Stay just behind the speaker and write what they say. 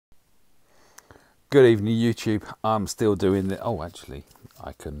Good evening, YouTube. I'm still doing the... Oh, actually,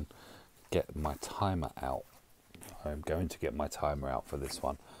 I can get my timer out. I'm going to get my timer out for this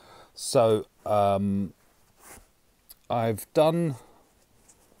one. So, I've done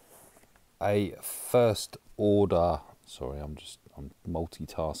a first order... Sorry, I'm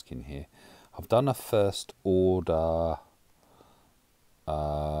multitasking here. I've done a first order...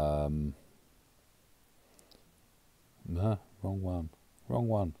 No, wrong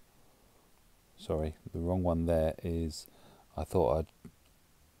one. Sorry, the wrong one there is, I thought I'd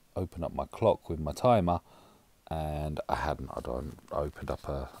open up my clock with my timer, and I hadn't. I'd opened up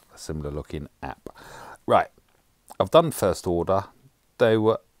a similar looking app. Right, I've done first order. They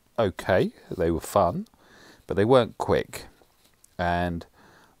were okay, they were fun, but they weren't quick. And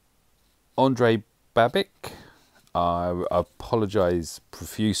Ondrej Babík, I apologise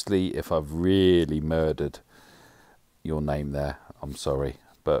profusely if I've really murdered your name there. I'm sorry.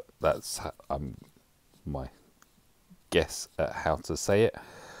 But that's my guess at how to say it,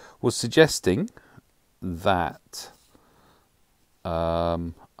 was suggesting that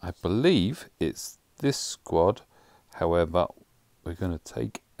I believe it's this squad. However, we're going to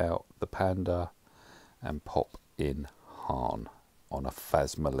take out the Panda and pop in Han on a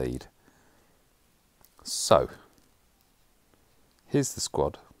Phasma lead. So, here's the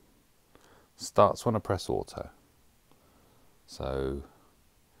squad. Starts when I press auto. So...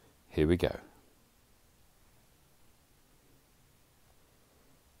 here we go.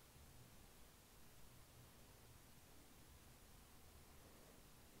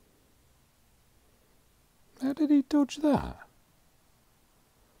 How did he dodge that?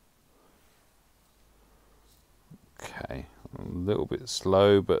 Okay, a little bit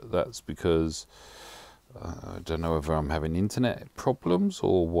slow, but that's because I don't know whether I'm having internet problems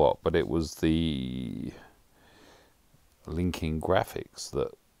or what, but it was the linking graphics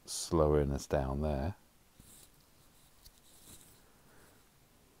that slowing us down there.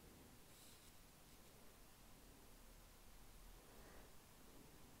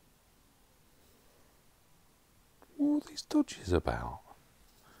 What are all these dodges about?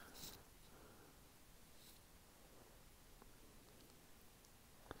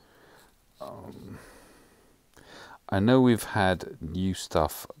 I know we've had new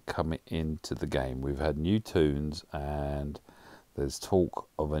stuff coming into the game. We've had new tunes and there's talk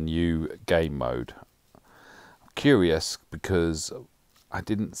of a new game mode. I'm curious because I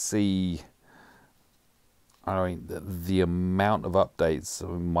didn't see, the amount of updates.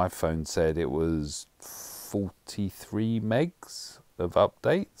 My phone said it was 43 megs of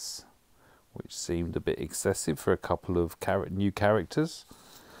updates, which seemed a bit excessive for a couple of new characters.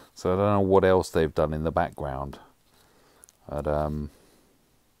 So I don't know what else they've done in the background. But I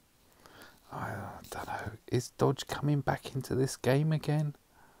don't know. Is Dodge coming back into this game again?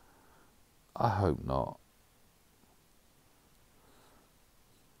 I hope not.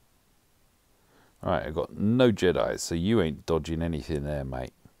 Right, I've got no Jedi, so you ain't dodging anything there,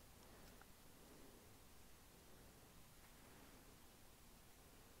 mate.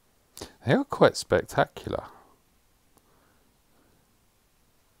 They are quite spectacular.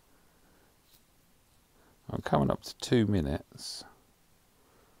 I'm coming up to 2 minutes.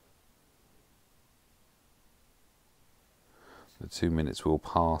 The 2 minutes will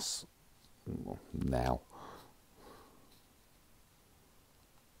pass now.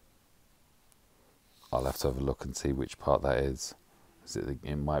 I'll have to have a look and see which part that is.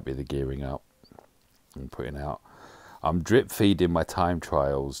 It might be the gearing up and putting out. I'm drip feeding my time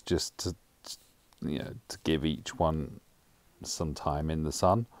trials just to, to give each one some time in the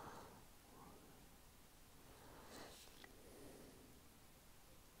sun.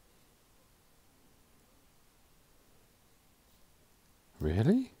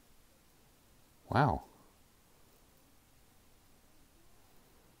 Really? Wow.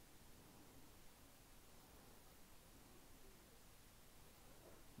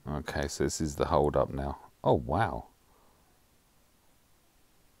 Okay, so this is the hold up now. Oh, wow.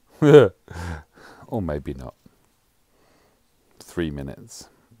 Or maybe not. 3 minutes.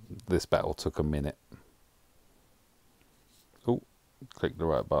 This battle took a minute. Oh, click the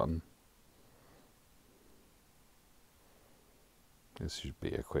right button. This should be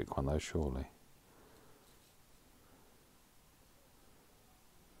a quick one though, surely.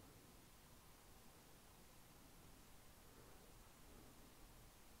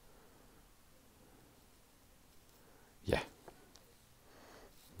 Yeah.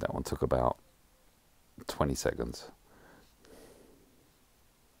 That one took about 20 seconds.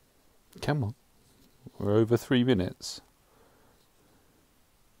 Come on. We're over 3 minutes.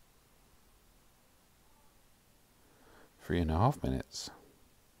 3.5 minutes.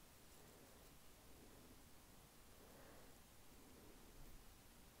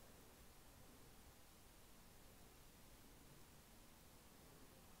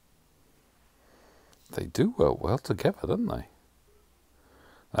 They do work well together, don't they?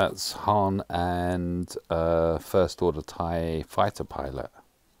 That's Han and First Order TIE fighter pilot.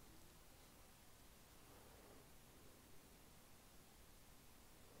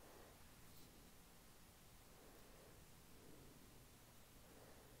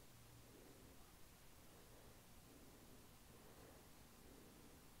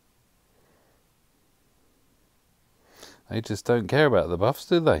 They just don't care about the buffs,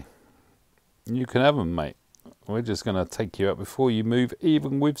 do they? You can have them, mate. We're just going to take you out before you move,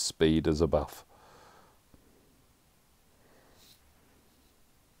 even with speed as a buff.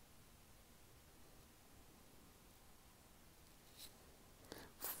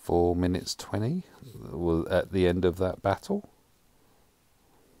 Four minutes 20 at the end of that battle.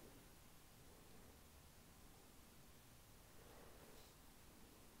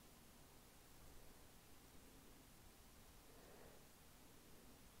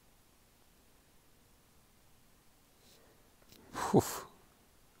 Oof.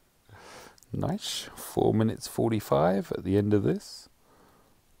 Nice. 4 minutes 45 at the end of this.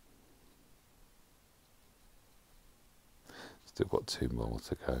 Still got 2 more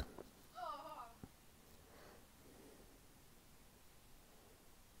to go.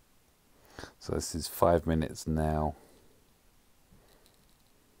 So this is 5 minutes now.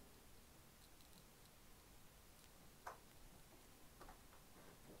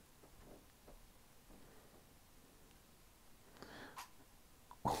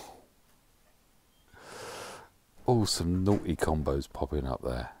 Oh, some naughty combos popping up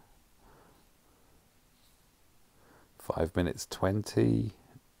there. 5 minutes 20.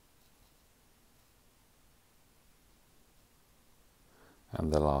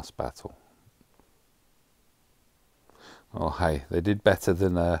 And the last battle. Oh, hey, they did better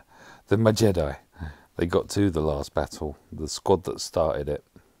than my Jedi. They got to the last battle. The squad that started it.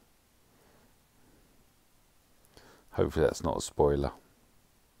 Hopefully that's not a spoiler.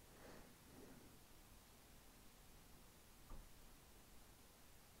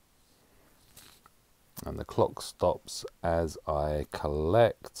 And the clock stops as I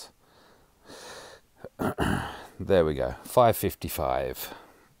collect. There we go. 5:55.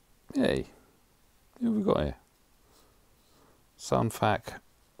 Yay. Who have we got here? Sunfac,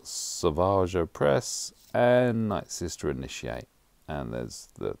 Savage Press, and Night Sister Initiate. And there's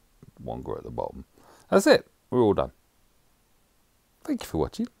the Wonga at the bottom. That's it. We're all done. Thank you for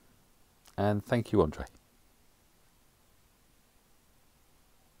watching. And thank you, Ondrej.